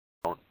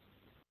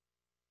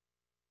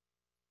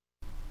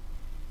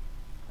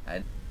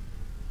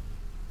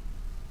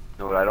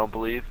know what I don't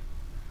believe?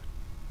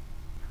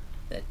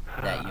 That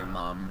your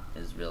mom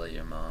is really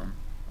your mom.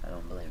 I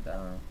don't believe that.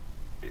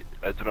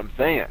 That's what I'm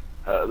saying.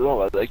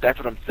 No, like that's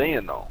what I'm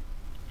saying though.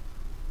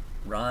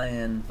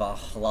 Ryan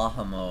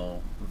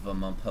Vahlahamo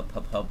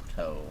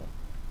Vamapapapopto.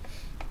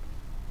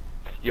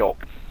 Yo,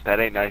 that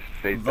ain't nice to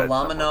say.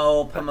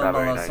 Velamino That's not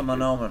very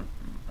Pamamala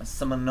nice.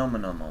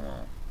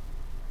 Samanonomano.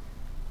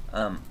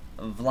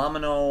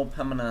 Vlamino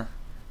Pamana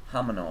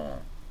Hamano.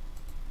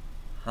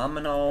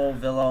 Hamano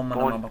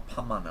Vilo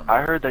Pamanam.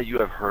 I heard that you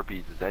have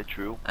herpes. Is that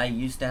true? I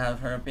used to have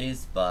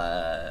herpes,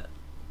 but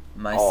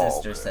my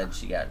sister said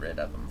she got rid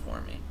of them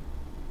for me.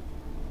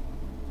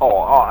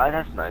 Oh,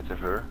 that's nice of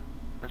her.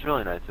 That's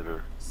really nice of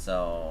her.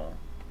 So,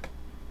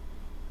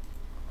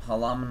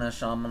 Halamana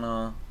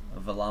Shamana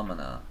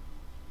Velamana.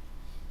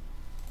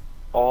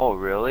 Oh,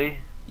 really?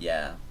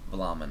 Yeah,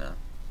 Velamana.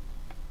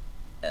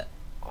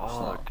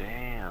 Oh,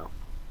 damn.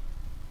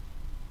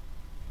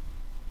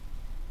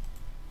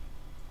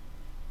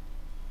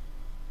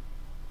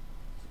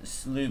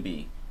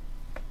 Slooby.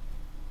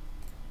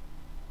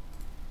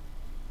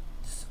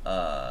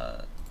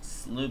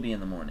 Slooby in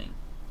the morning.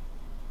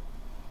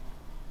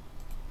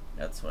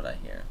 That's what I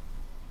hear.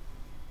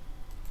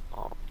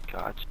 Oh,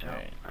 gotcha.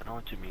 Right. I know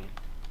what you mean.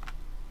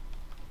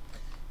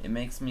 It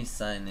makes me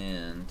sign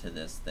in to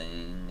this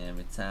thing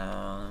every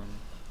time.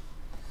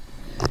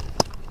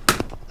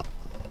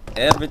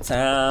 Every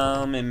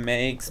time it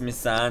makes me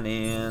sign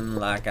in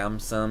like I'm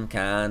some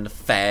kind of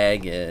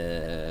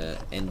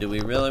faggot. And do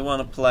we really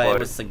want to play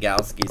with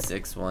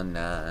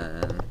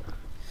Sagalski619?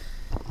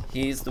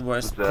 He's the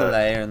worst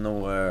player in the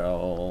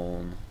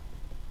world.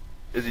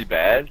 Is he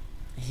bad?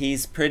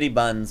 He's pretty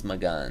buns my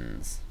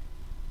guns.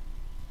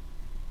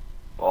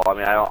 Well, I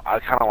mean, I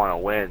kind of want to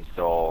win,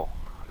 so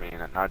I mean,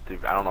 I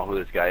don't know who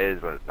this guy is,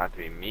 but not to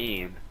be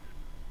mean,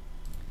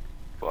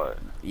 but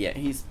yeah,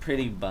 he's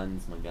pretty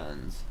buns my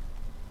guns.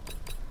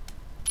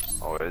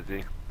 Oh, is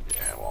he?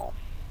 Yeah, well,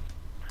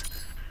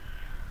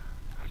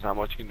 there's not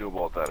much you can do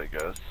about that, I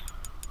guess.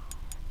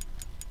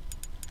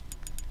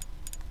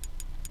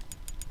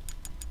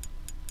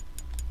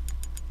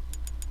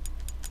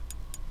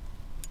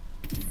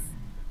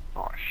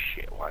 Oh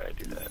shit, why did I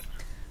do that?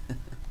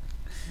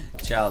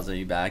 Charles, are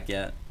you back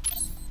yet?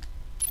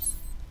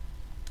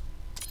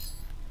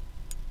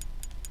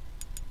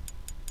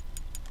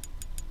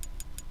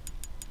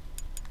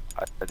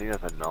 I think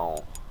that's a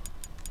no.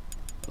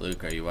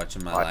 Luke, are you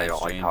watching my live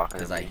stream?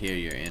 Because I hear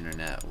your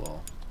internet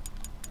will.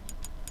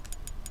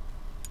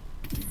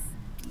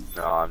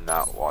 No, I'm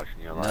not watching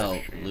your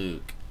live stream. No,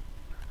 Luke.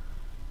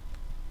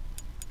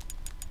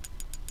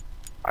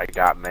 I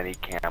got many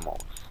camos.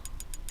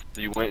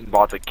 So you went and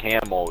bought the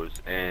camos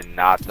and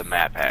not the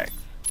map packs.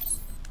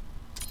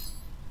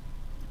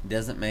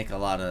 Doesn't make a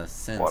lot of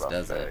sense,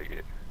 does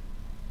it?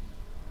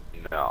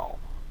 No.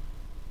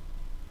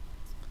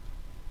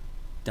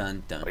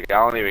 Dun dun. Like, I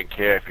don't even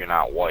care if you're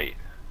not white.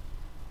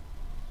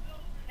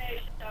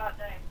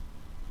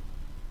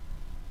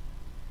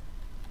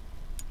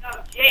 Yo,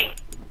 Jake.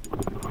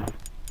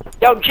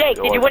 Yo, Jake,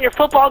 did you win your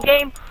football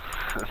game?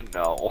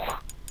 No.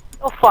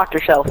 Go fuck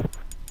yourself.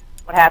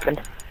 What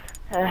happened?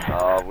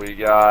 We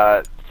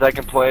got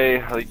second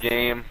play of the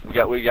game.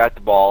 We got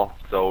the ball,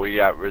 so we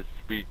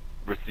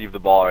received the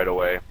ball right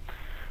away.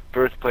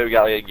 First play we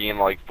got like a gain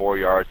of like 4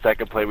 yards.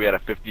 Second play we had a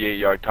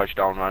 58-yard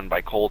touchdown run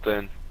by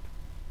Colton.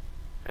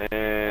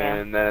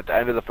 And then at the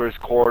end of the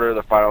first quarter,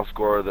 the final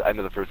score at the end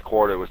of the first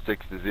quarter was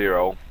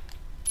 6-0.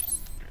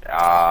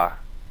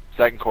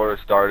 Second quarter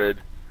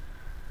started.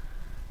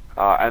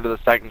 End of the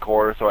second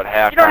quarter, so at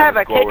halftime. You don't have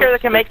a kicker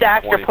that can make the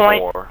extra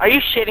point? Are you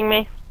shitting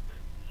me?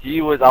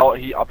 He was out.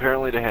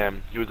 Apparently to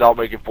him, he was out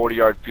making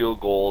 40-yard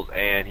field goals,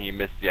 and he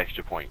missed the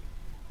extra point.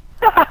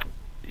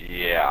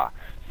 Yeah.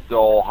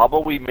 So how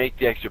about we make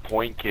the extra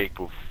point kick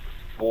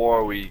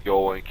before we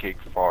go and kick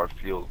far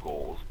field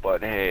goals?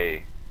 But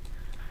hey,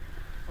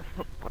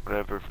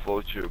 whatever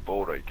floats your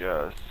boat, I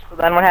guess. So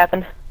then what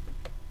happened?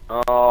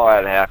 Oh,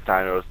 at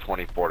halftime it was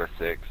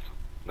 24-6.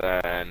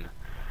 Then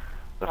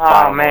the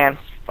final, man.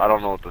 I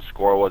don't know what the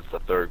score was. The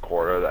third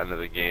quarter, the end of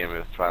the game,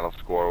 his final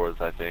score was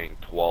I think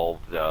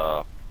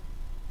 12-32,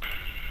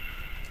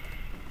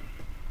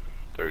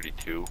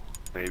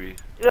 maybe.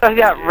 You guys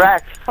got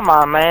wrecked. Come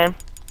on, man.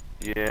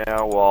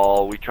 Yeah,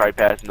 well, we tried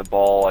passing the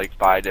ball like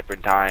 5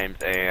 different times,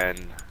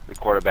 and the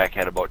quarterback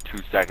had about 2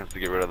 seconds to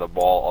get rid of the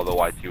ball,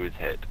 otherwise he was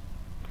hit.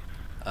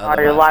 Are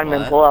your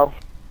linemen below?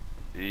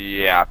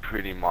 Yeah,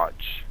 pretty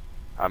much.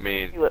 I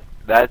mean,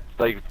 that's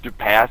like through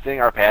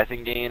passing. Our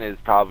passing gain is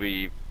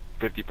probably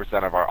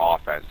 50% of our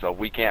offense. So if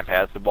we can't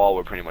pass the ball,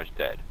 we're pretty much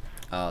dead.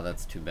 Oh,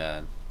 that's too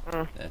bad.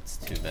 That's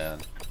too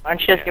bad. Why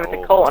don't you just give it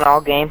to Colton all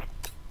game?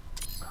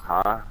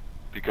 Huh?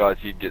 Because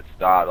he'd get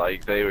stopped.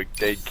 Like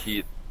they'd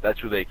key. That's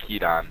who they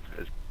keyed on,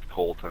 is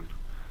Colton.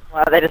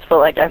 Well, they just put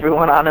like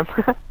everyone on him.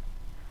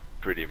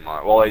 Pretty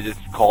much. Well, they just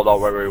called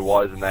out wherever he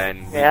was, and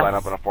then we'd line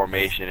up in a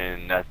formation,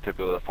 and that's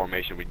typically the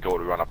formation we'd go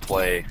to run a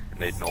play, and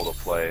they'd know the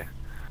play.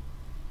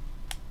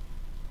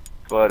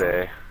 But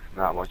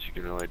not much you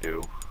can really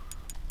do.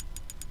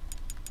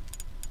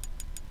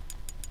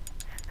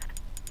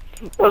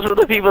 Those were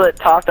the people that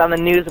talked on the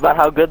news about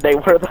how good they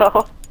were,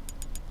 though.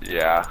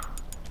 Yeah.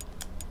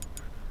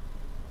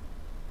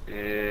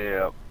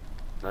 Yeah.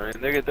 I mean,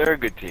 they're a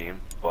good team,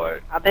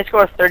 but... They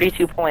scored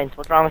 32 points.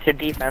 What's wrong with your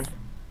defense?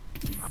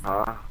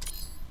 Huh?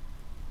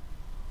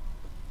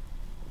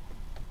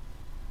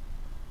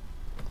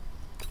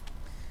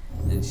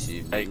 And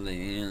she believed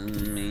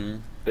in me.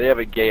 They have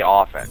a gay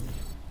offense.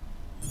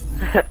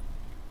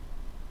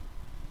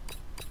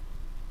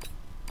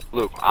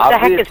 Luke,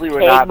 obviously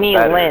we're not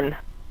better. Lynn?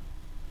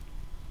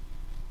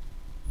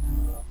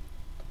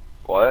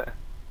 What?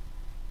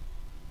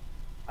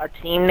 Our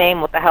team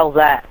name? What the hell's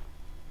that?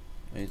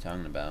 What are you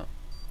talking about?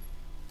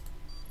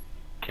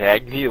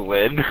 Cagney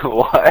Lynn?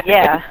 What?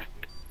 Yeah.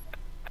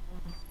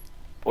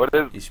 What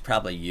is You should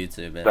probably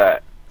YouTube it.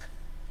 that?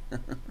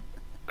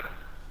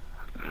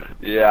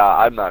 Yeah,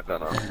 I'm not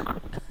gonna.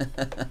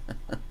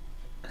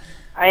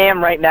 I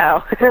am right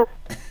now.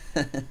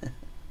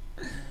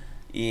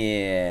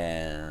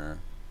 Yeah.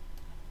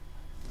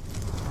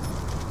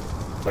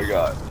 Oh my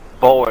God.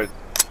 Bowen,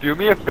 do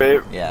me a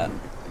favor. Yeah.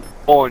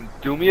 Bowen,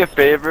 do me a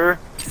favor.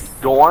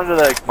 Go on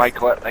to my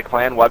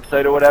clan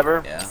website or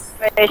whatever. Yeah.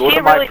 Wait, is Go she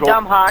to a my really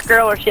dumb hot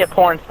girl or is she a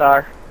porn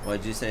star?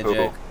 What'd you say, Who?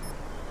 Jake?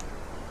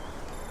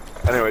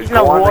 Anyways, She's an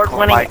go on to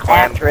award-winning my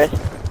clan. actress.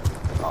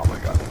 Oh my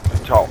God.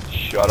 Charles,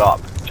 shut up.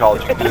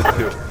 Charles, you do this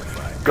too.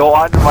 Go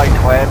on to my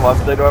clan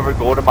website or whatever,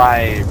 go to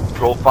my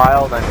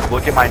profile, then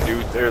look at my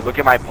news, or look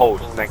at my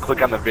post, and then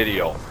click on the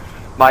video.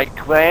 My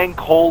clan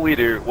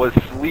co-leader was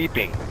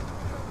sleeping.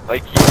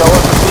 Like, he fell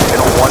asleep in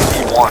a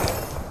 1v1.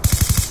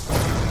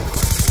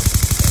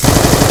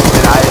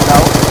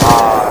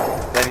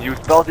 And then he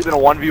fell asleep in a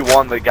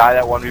 1v1, the guy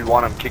that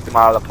 1v1 him kicked him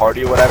out of the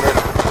party or whatever.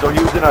 So he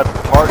was in a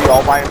party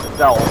all by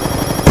himself,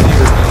 and he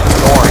was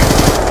snoring.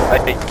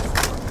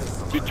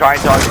 Like, he tried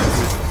talking, he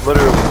was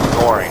literally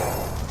snoring.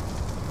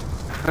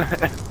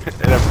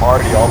 In a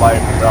party all by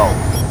himself.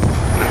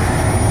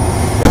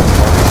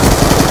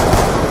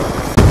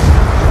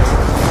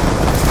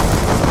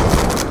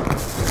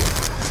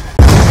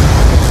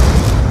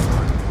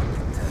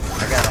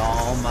 I got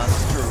all my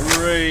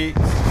straight.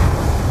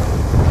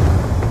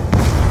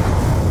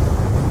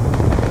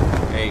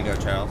 There you go,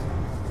 Charles.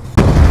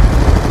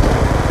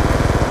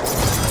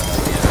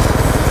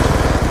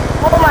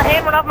 Oh, my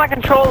hand went off my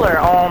controller.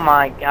 Oh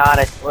my God,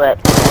 it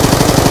slipped.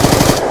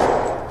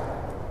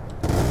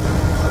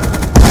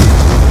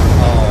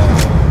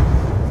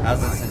 How's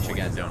that sentry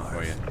gun doing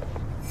for you?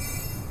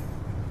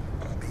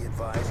 Be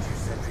advised, your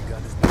sentry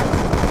gun is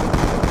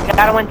You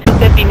gotta win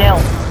 250 nil.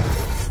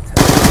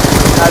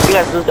 If you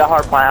guys lose the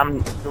hard point,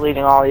 I'm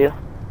deleting all of you.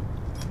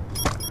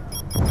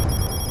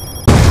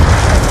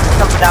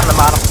 Something down the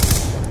bottom.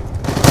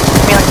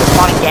 Give me like the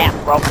spawning gas,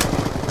 bro.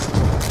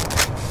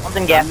 One's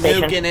in gas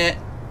station. Nuking it.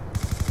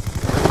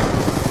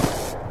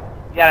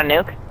 You got a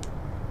nuke?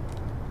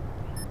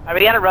 Alright,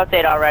 we gotta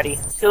rotate already.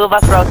 2 of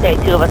us rotate,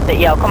 2 of us stay.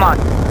 Yo, come on.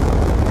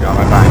 You're on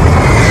my back.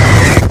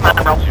 Come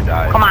on, bro. You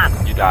died. Come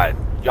on. You died.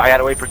 I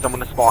gotta wait for someone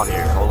to spawn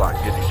here. Hold on.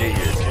 Get here.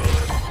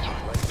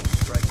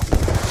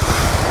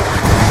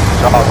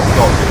 Charles, let's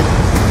go, dude.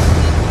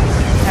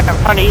 Heck, I'm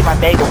trying to eat my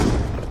bagel.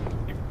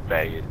 You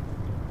faggot.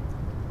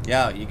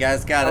 Yo, you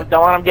guys got it.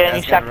 Don't let him get You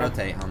any guys gotta seconds.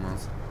 rotate,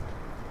 homos.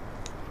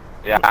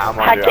 Yeah, I'm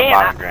I under. I'm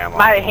bottom can't. grandma.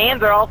 My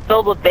hands are all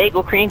filled with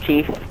bagel cream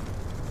cheese.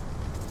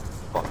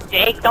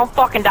 Jake, don't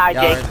fucking die,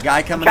 Yo, Jake. there's a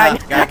guy coming I'm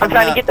up. Guy I'm coming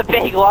trying up. to get the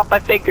bagel off my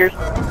fingers. Jake!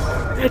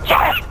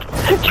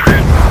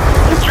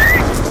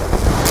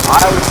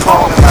 I was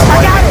calling my I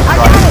wife. got it! I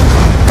got it!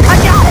 I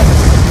got it!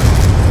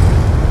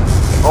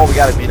 Oh, we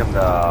gotta beat him to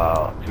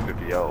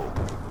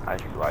 250-0. I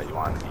see why you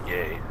wanted to be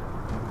gay.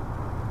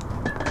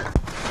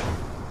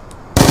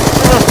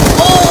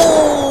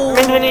 Oh!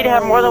 Means we need to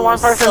have more than one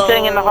person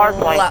sitting in the hard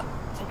point.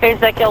 In case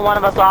they kill one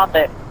of us off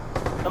it.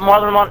 So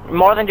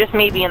more than just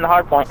me being in the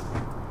hard point.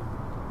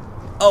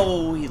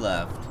 Oh, he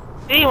left.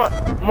 See,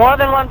 more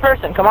than one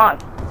person. Come on.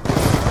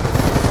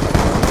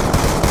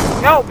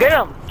 Yo, get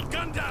him!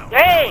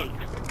 Hey!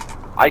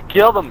 I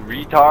killed him,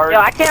 retard. Yo,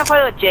 I can't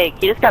play with Jake.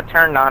 He just got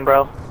turned on,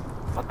 bro.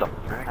 What the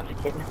frick? I'm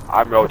just kidding.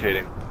 I'm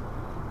rotating.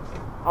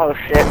 Oh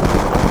shit.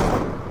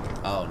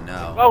 Oh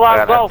no. Go,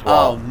 Yeah, go. that's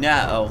Oh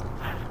no.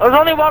 There's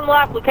only one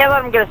left. We can't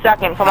let him get a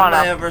second. Come How on am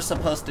I now. ever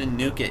supposed to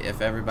nuke it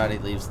if everybody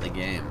leaves the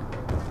game?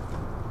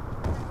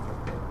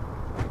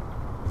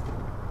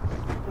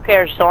 Who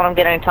cares? Just don't let him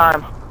get any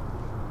time.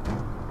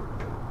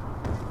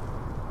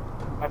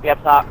 Might be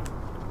up top.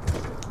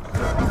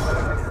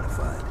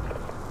 identified.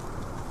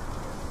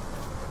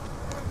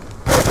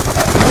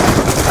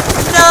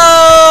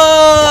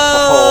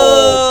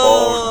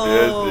 Oh,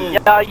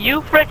 Bonedizzy. Yo,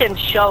 you freaking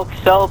choked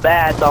so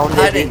bad, Bonedizzy.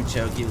 I didn't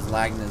choke. He was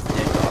lagging his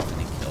dick off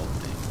and he killed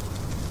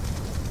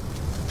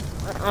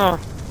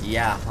me.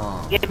 Yeah,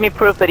 huh? Give me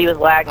proof that he was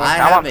lagging. I I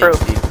have want proof.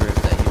 HD proof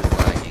that he was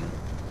lagging.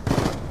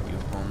 You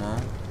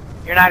homo.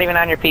 You're not even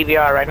on your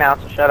PVR right now,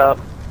 so shut up.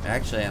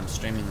 Actually, I'm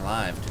streaming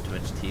live to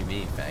Twitch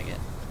TV, faggot.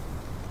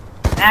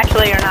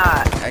 Actually, you're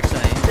not. Actually,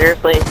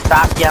 Seriously,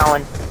 stop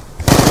yelling.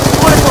 You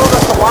would have told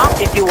us to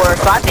walk if you were,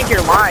 so I think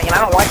you're lying, and I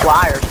don't like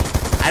liars.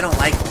 I don't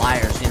like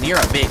liars, and you're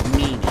a big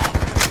meanie.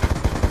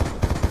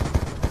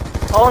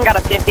 Olin got a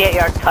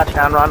 58-yard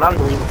touchdown run.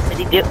 Unbelievable.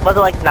 Was it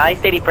like nice?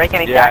 Did he break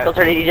any tackles,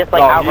 or did he just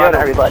like outrun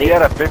everybody? He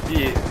had a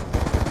 50.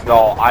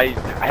 No, I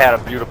had a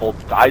beautiful.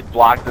 I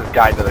blocked this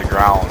guy to the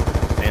ground,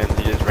 and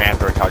he just ran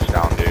for a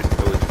touchdown, dude.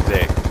 It was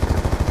sick.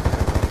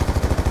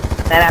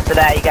 Then after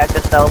that, you guys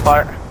just fell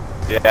apart.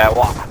 Yeah,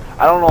 well,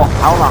 I don't know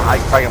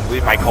if I can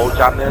believe my coach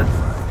on this,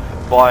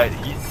 but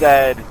he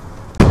said,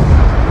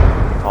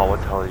 oh, what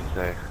the hell did he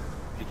say?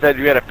 He said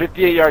we had a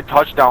 58-yard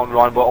touchdown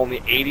run, but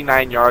only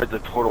 89 yards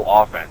of total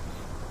offense.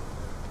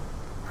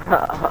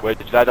 Which,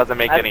 that doesn't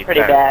make any sense. That's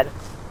pretty bad.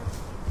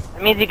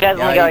 That means you guys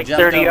only got like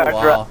 30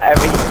 yards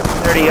every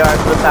 30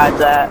 yards besides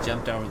that.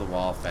 Jumped over the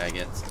wall,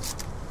 faggots.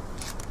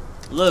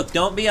 Luke,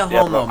 don't be a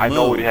homo. I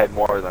know we had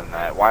more than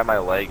that. Why am I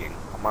lagging?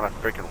 I'm on a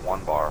freaking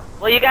 1 bar.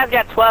 Well, you guys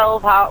got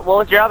 12. What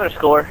was your other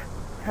score?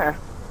 Dude.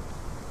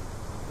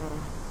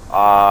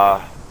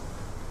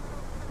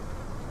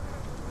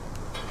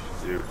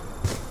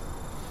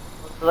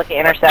 Was it like an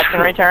interception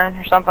return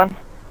or something?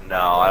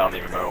 No, I don't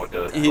even remember what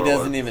the score He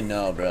doesn't was. even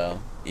know, bro.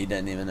 He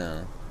doesn't even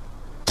know.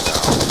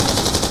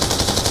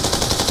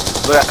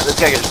 Look at this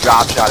guy gets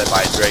drop shotted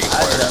by a Dragon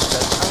player.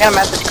 I'm gonna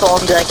message Cole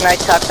and be like,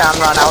 nice touchdown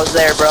run. I was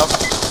there, bro.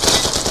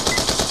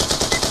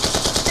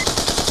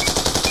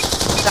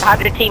 So how'd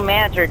your team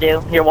manager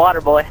do? Your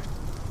water boy?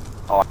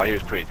 Oh, he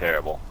was pretty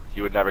terrible.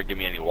 He would never give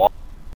me any water.